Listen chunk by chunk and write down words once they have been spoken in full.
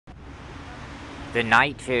The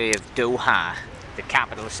night view of Doha, the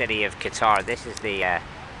capital city of Qatar. This is the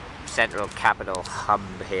central capital hub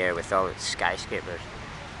here with all its skyscrapers.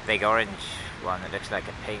 Big orange one that looks like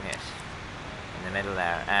a penis in the middle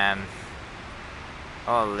there.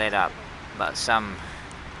 All lit up, but some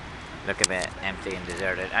look a bit empty and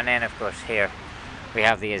deserted. And then of course here we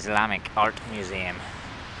have the Islamic Art Museum.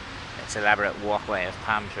 Its elaborate walkway of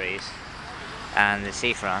palm trees and the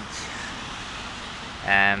seafront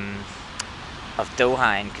of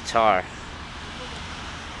Doha in Qatar.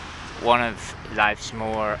 One of life's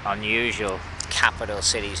more unusual capital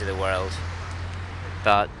cities of the world,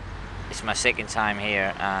 but it's my second time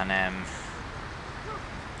here, and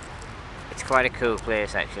it's quite a cool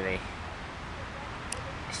place actually.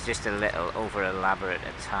 It's just a little over elaborate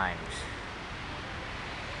at times.